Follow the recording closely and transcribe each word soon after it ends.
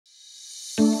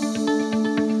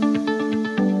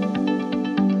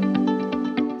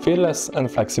fearless and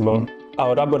flexible.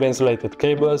 Our rubber insulated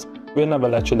cables will never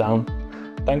let you down.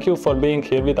 Thank you for being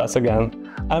here with us again.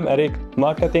 I'm Eric,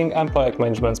 Marketing and Product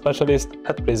Management Specialist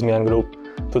at Prysmian Group.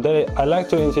 Today I'd like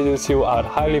to introduce you our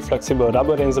highly flexible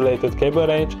rubber insulated cable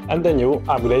range and the new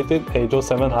upgraded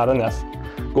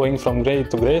H07RN-F. Going from great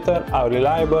to greater, our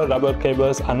reliable rubber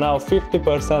cables are now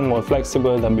 50% more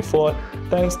flexible than before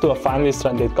thanks to a finely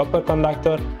stranded copper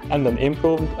conductor and an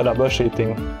improved rubber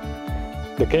sheeting.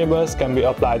 The cables can be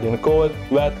applied in cold,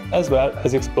 wet as well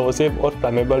as explosive or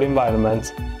flammable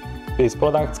environments. These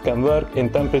products can work in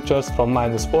temperatures from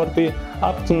 -40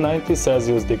 up to 90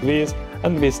 Celsius degrees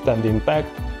and withstand impact,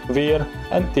 wear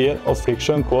and tear or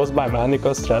friction caused by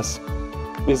mechanical stress.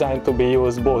 Designed to be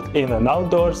used both in and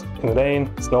outdoors, in rain,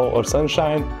 snow or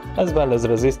sunshine, as well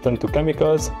as resistant to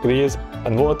chemicals, grease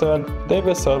and water, they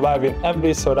will survive in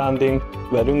every surrounding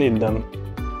where you need them.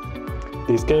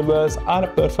 These cables are a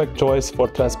perfect choice for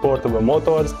transportable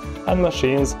motors and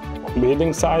machines on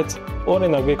building sites or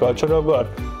in agricultural work.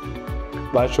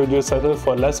 Why should you settle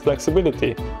for less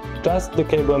flexibility? Trust the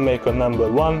cable maker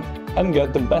 #1 and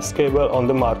get the best cable on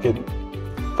the market.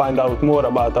 Find out more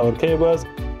about our cables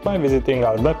by visiting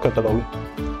our web catalog.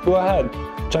 Go ahead,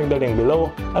 check the link below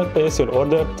and place your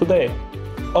order today.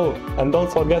 Oh, and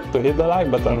don't forget to hit the like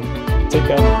button. Take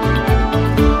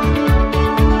care!